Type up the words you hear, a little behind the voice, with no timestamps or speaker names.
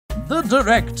The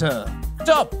director.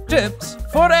 Top tips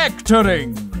for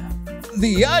actoring.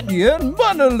 The onion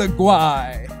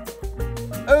monologue.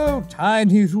 Oh,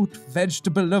 tiny root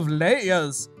vegetable of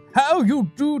layers, how you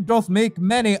doth make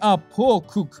many a poor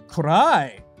cook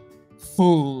cry.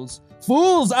 Fools,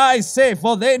 fools I say,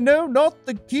 for they know not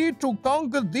the key to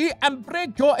conquer thee and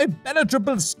break your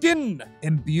impenetrable skin.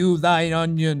 Imbue thine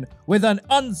onion with an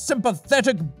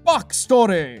unsympathetic Bach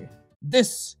story.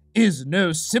 This is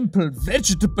no simple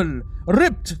vegetable,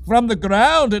 ripped from the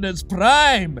ground in its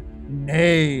prime.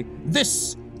 Nay,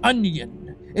 this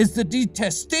onion is the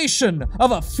detestation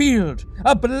of a field,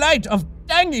 a blight of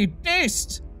tangy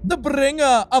taste, the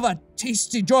bringer of a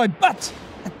tasty joy, but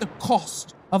at the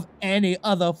cost of any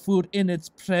other food in its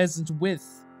present with.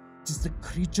 'Tis the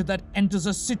creature that enters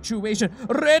a situation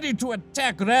ready to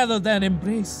attack rather than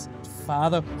embrace.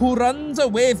 Father who runs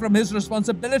away from his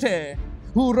responsibility,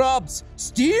 who robs,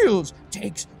 steals,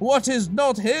 takes what is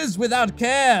not his without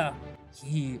care.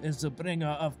 He is the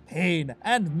bringer of pain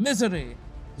and misery.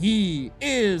 He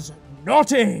is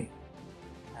naughty.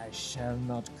 I shall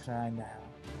not cry now,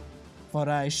 for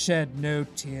I shed no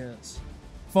tears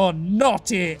for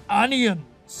naughty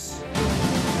onions.